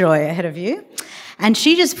much joy ahead of you. And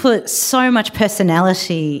she just put so much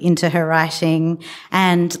personality into her writing,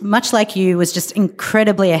 and much like you, was just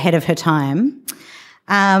incredibly ahead of her time.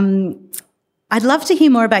 I'd love to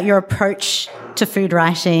hear more about your approach to food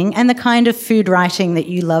writing and the kind of food writing that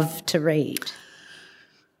you love to read.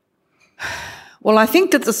 Well, I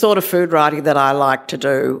think that the sort of food writing that I like to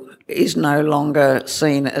do is no longer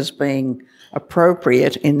seen as being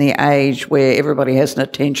appropriate in the age where everybody has an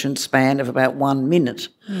attention span of about 1 minute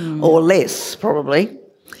or less, probably.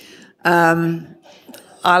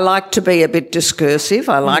 I like to be a bit discursive.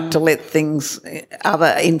 I like to let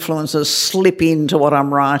other influences slip into what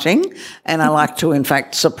I'm writing, and I like to, in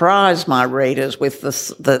fact, surprise my readers with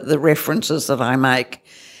the references that I make.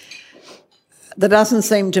 There doesn't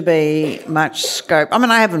seem to be much scope. I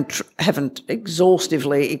mean, I haven't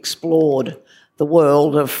exhaustively explored the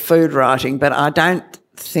world of food writing, but I don't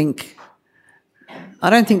think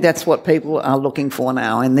that's what people are looking for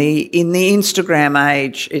now. In the Instagram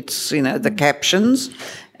age, it's, the captions,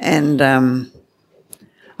 and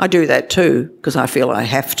I do that too because I feel I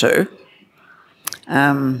have to.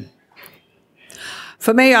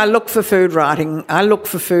 For me, I look for food writing. I look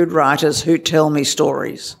for food writers who tell me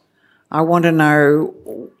stories. I want to know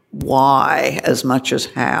why as much as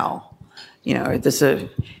how.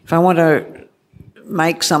 If I want to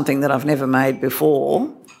make something that I've never made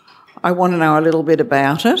before, I want to know a little bit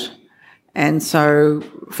about it. And so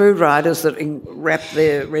food writers that wrap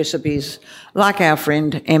their recipes, like our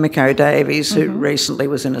friend Emiko Davies, who recently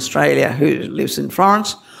was in Australia, who lives in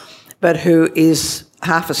Florence, but who is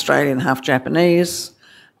half Australian, half Japanese,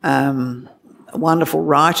 a wonderful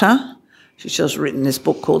writer. She's just written this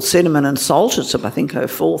book called Cinnamon and Salt. It's, I think, her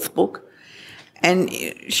 4th book. And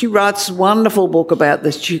she writes a wonderful book about the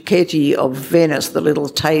ciucchetti of Venice, the little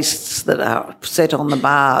tastes that are set on the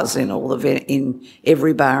bars in in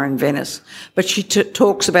every bar in Venice. But she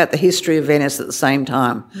talks about the history of Venice at the same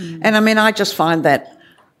time. And, I mean, I just find that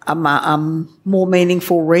a more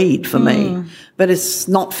meaningful read for me. But it's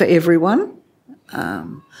not for everyone.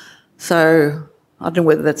 So I don't know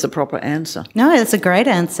whether that's a proper answer. No, that's a great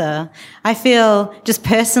answer. I feel just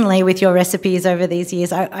personally with your recipes over these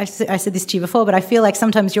years, I said this to you before, but I feel like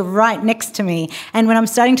sometimes you're right next to me. And when I'm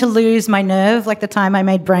starting to lose my nerve, like the time I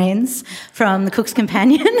made brains from The Cook's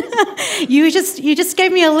Companion, you just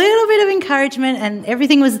gave me a little bit of encouragement, and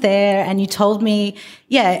everything was there, and you told me,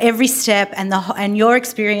 every step and your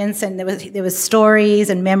experience, and there was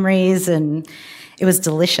stories and memories, and it was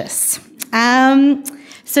delicious.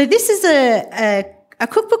 So this is a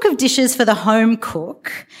cookbook of dishes for the home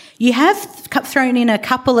cook. You have thrown in a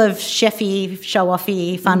couple of chefy,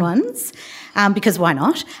 show-offy fun ones, because why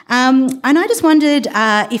not? And I just wondered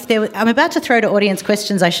if I'm about to throw to audience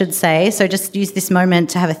questions, I should say, so just use this moment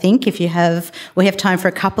to have a think we have time for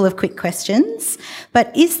a couple of quick questions.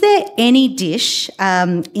 But is there any dish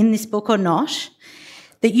in this book or not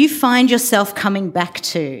that you find yourself coming back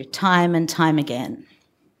to time and time again?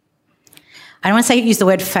 I don't want to use the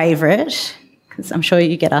word favourite, because I'm sure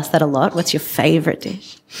you get asked that a lot. What's your favourite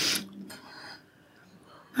dish?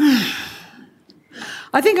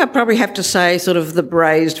 I think I probably have to say sort of the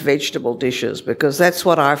braised vegetable dishes, because that's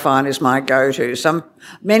what I find is my go-to.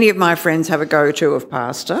 Many of my friends have a go-to of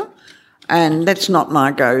pasta, and that's not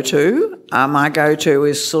my go-to. My go-to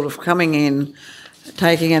is sort of coming in,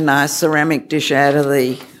 taking a nice ceramic dish out of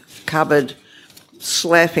the cupboard,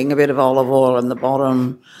 slapping a bit of olive oil in the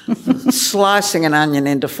bottom, slicing an onion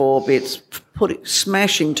into 4 bits,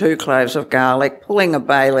 smashing 2 cloves of garlic, pulling a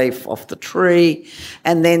bay leaf off the tree,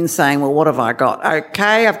 and then saying, well, what have I got?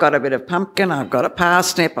 Okay, I've got a bit of pumpkin, I've got a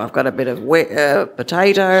parsnip, I've got a bit of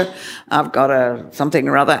potato, I've got something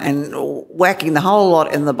or other, and whacking the whole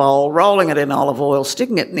lot in the bowl, rolling it in olive oil,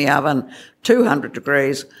 sticking it in the oven, 200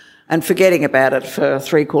 degrees, and forgetting about it for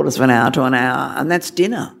 3/4 of an hour to an hour, and that's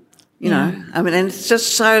dinner. I mean, and it's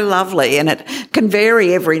just so lovely, and it can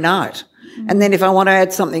vary every night. And then if I want to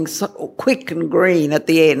add something quick and green at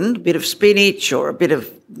the end, a bit of spinach or a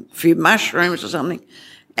few mushrooms or something,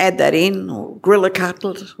 add that in, or grill a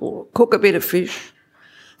cutlet or cook a bit of fish.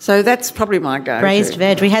 So that's probably my go-to. Braised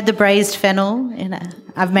veg. We had the braised fennel.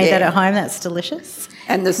 I've made that at home. That's delicious.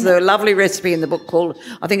 And there's the lovely recipe in the book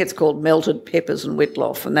I think it's called melted peppers and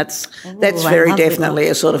whitloaf, and that's very definitely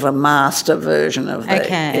a sort of a master version of that.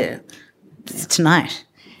 Okay. Yeah. It's tonight.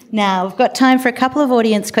 Now, we've got time for a couple of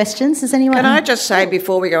audience questions. Does anyone... Can I just say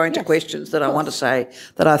before we go into questions that I want to say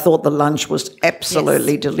that I thought the lunch was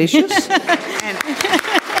absolutely delicious.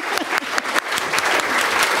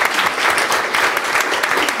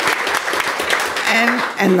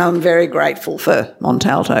 And I'm very grateful for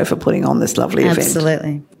Montalto for putting on this lovely event.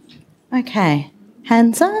 Absolutely. Okay.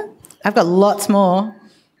 Hansa? I've got lots more.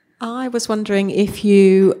 I was wondering if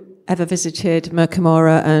you ever visited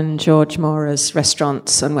Mercamora and George Mora's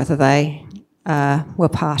restaurants and whether they were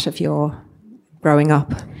part of your growing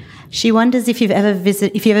up. She wonders if you ever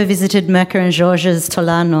visited Merca and George's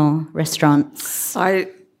Tolano restaurants.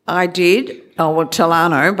 I did. Oh, well,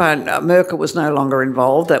 Tolano, but Merca was no longer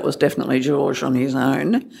involved. That was definitely George on his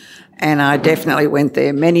own. And I definitely went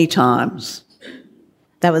there many times.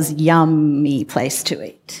 That was a yummy place to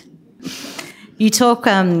eat. You talk,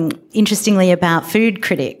 interestingly, about food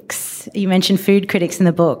critics. You mentioned food critics in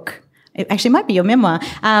the book. It actually might be your memoir.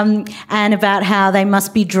 And about how they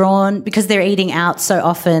must be drawn, because they're eating out so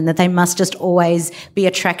often, that they must just always be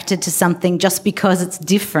attracted to something just because it's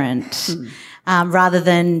different, rather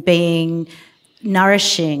than being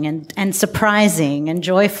nourishing and surprising and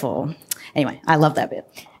joyful. Anyway, I love that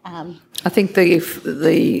bit. I think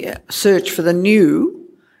the search for the new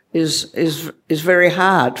is very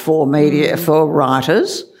hard for media, for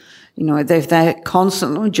writers. You know, they're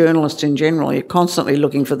constantly, journalists in general, you're constantly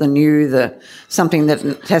looking for the new, something that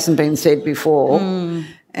hasn't been said before.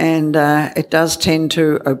 And it does tend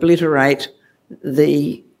to obliterate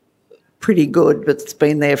the pretty good, but it's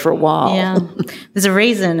been there for a while. Yeah, there's a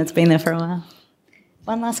reason it's been there for a while.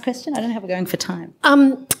 One last question. I don't know how we're going for time.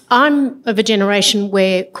 I'm of a generation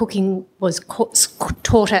where cooking was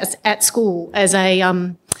taught at school as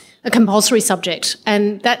a compulsory subject,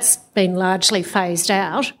 and that's been largely phased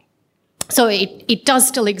out. So it does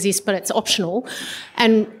still exist, but it's optional.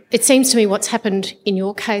 And it seems to me what's happened in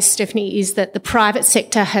your case, Stephanie, is that the private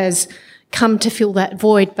sector has come to fill that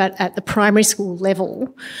void, but at the primary school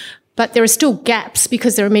level. But there are still gaps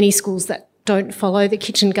because there are many schools that don't follow the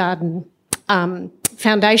kitchen garden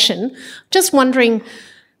foundation. Just wondering,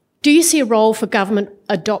 do you see a role for government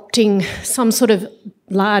adopting some sort of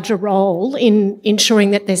larger role in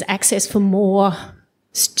ensuring that there's access for more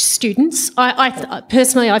students? I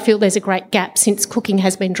personally, I feel there's a great gap since cooking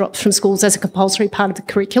has been dropped from schools as a compulsory part of the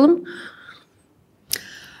curriculum.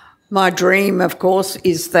 My dream, of course,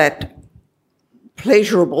 is that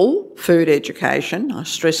pleasurable food education, I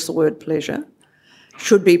stress the word pleasure,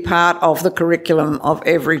 should be part of the curriculum of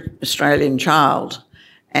every Australian child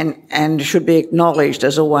and should be acknowledged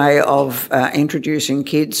as a way of introducing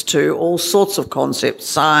kids to all sorts of concepts,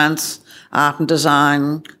 science, art and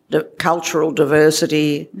design, cultural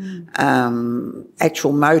diversity,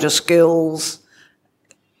 actual motor skills,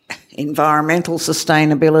 environmental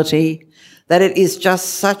sustainability, that it is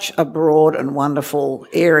just such a broad and wonderful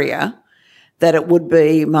area that it would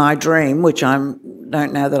be my dream, which I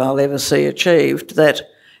don't know that I'll ever see achieved, that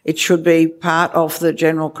it should be part of the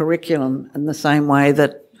general curriculum in the same way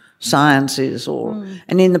that science is.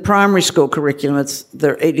 And in the primary school curriculum,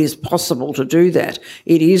 it is possible to do that.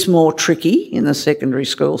 It is more tricky in the secondary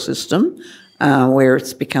school system, where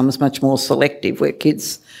it becomes much more selective, where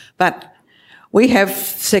kids... But we have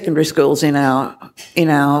secondary schools in our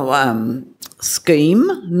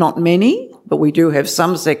scheme, not many, but we do have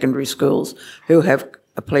some secondary schools who have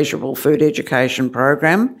a pleasurable food education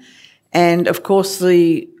program. And, of course,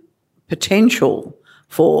 the potential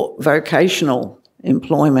for vocational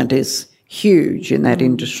employment is huge in that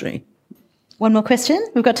industry. One more question.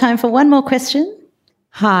 We've got time for one more question.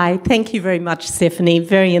 Hi, thank you very much, Stephanie.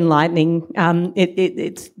 Very enlightening.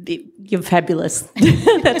 You're fabulous.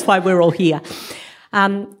 That's why we're all here.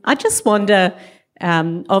 I just wonder,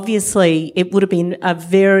 obviously, it would have been a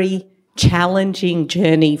very challenging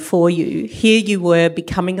journey for you. Here you were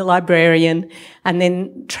becoming a librarian and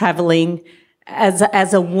then travelling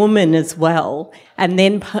as a woman as well, and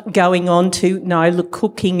then going on to, no, look,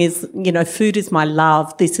 cooking is, food is my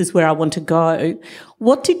love. This is where I want to go.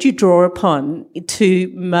 What did you draw upon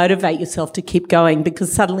to motivate yourself to keep going?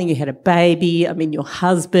 Because suddenly you had a baby, your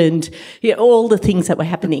husband, all the things that were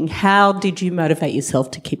happening. How did you motivate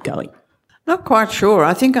yourself to keep going? Not quite sure.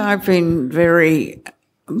 I think I've been very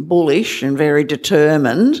bullish and very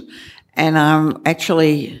determined, and I'm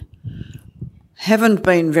actually haven't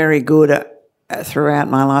been very good at, throughout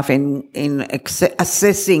my life in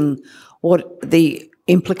assessing what the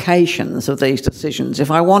implications of these decisions. If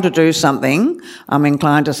I want to do something, I'm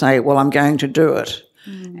inclined to say, well, I'm going to do it.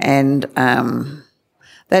 And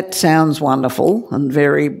that sounds wonderful and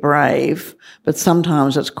very brave, but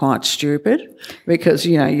sometimes it's quite stupid because,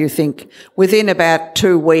 you think within about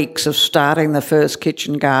 2 weeks of starting the first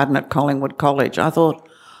kitchen garden at Collingwood College, I thought,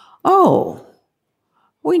 oh,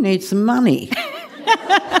 we need some money.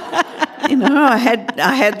 I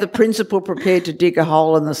had the principal prepared to dig a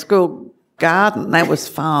hole in the school garden. That was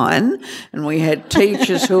fine. And we had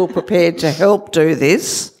teachers who were prepared to help do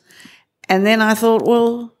this. And then I thought,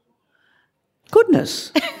 well,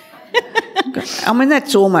 goodness.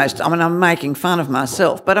 That's almost, I'm making fun of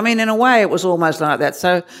myself, but in a way it was almost like that.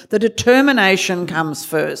 So the determination comes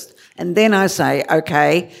first. And then I say,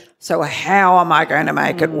 okay, so how am I going to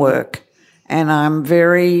make it work? And I'm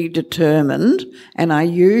very determined, and I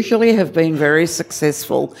usually have been very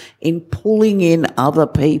successful in pulling in other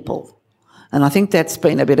people. And I think that's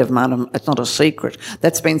been a bit of it's not a secret.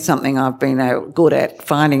 That's been something I've been good at,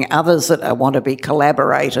 finding others that want to be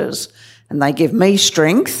collaborators. And they give me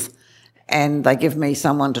strength and they give me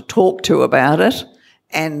someone to talk to about it.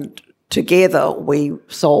 And together we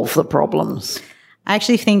solve the problems. I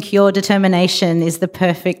actually think your determination is the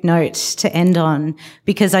perfect note to end on,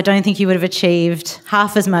 because I don't think you would have achieved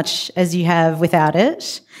half as much as you have without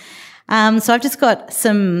it. So I've just got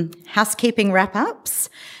some housekeeping wrap-ups.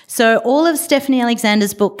 So all of Stephanie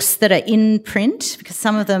Alexander's books that are in print, because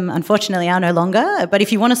some of them unfortunately are no longer, but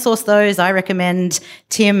if you want to source those, I recommend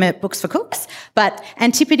Tim at Books for Cooks. But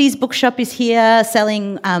Antipodes Bookshop is here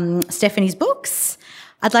selling Stephanie's books.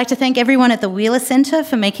 I'd like to thank everyone at the Wheeler Centre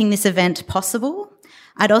for making this event possible.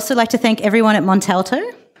 I'd also like to thank everyone at Montalto,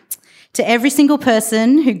 to every single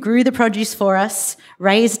person who grew the produce for us,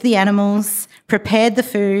 raised the animals, prepared the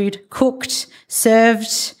food, cooked,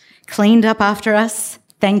 served, cleaned up after us.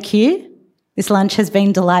 Thank you. This lunch has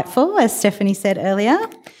been delightful, as Stephanie said earlier.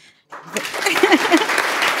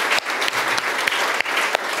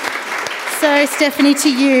 So, Stephanie,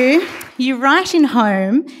 to you, you write in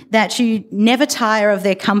Home that you never tire of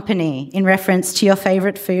their company in reference to your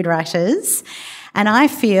favourite food writers. And I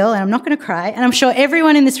feel, and I'm not going to cry, and I'm sure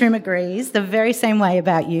everyone in this room agrees, the very same way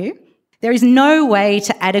about you. There is no way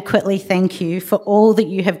to adequately thank you for all that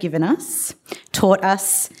you have given us, taught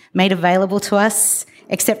us, made available to us,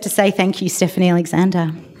 except to say thank you, Stephanie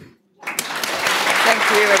Alexander. Thank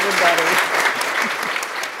you, everybody.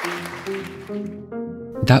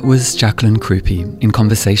 That was Jacqueline Krupi in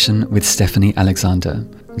conversation with Stephanie Alexander.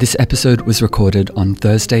 This episode was recorded on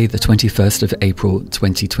Thursday, the 21st of April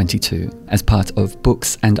 2022, as part of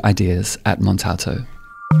Books and Ideas at Montalto.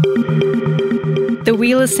 The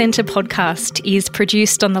Wheeler Centre podcast is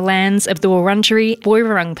produced on the lands of the Wurundjeri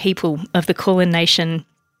Woiwurrung people of the Kulin Nation.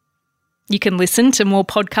 You can listen to more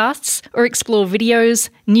podcasts or explore videos,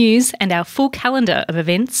 news and our full calendar of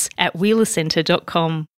events at wheelercentre.com.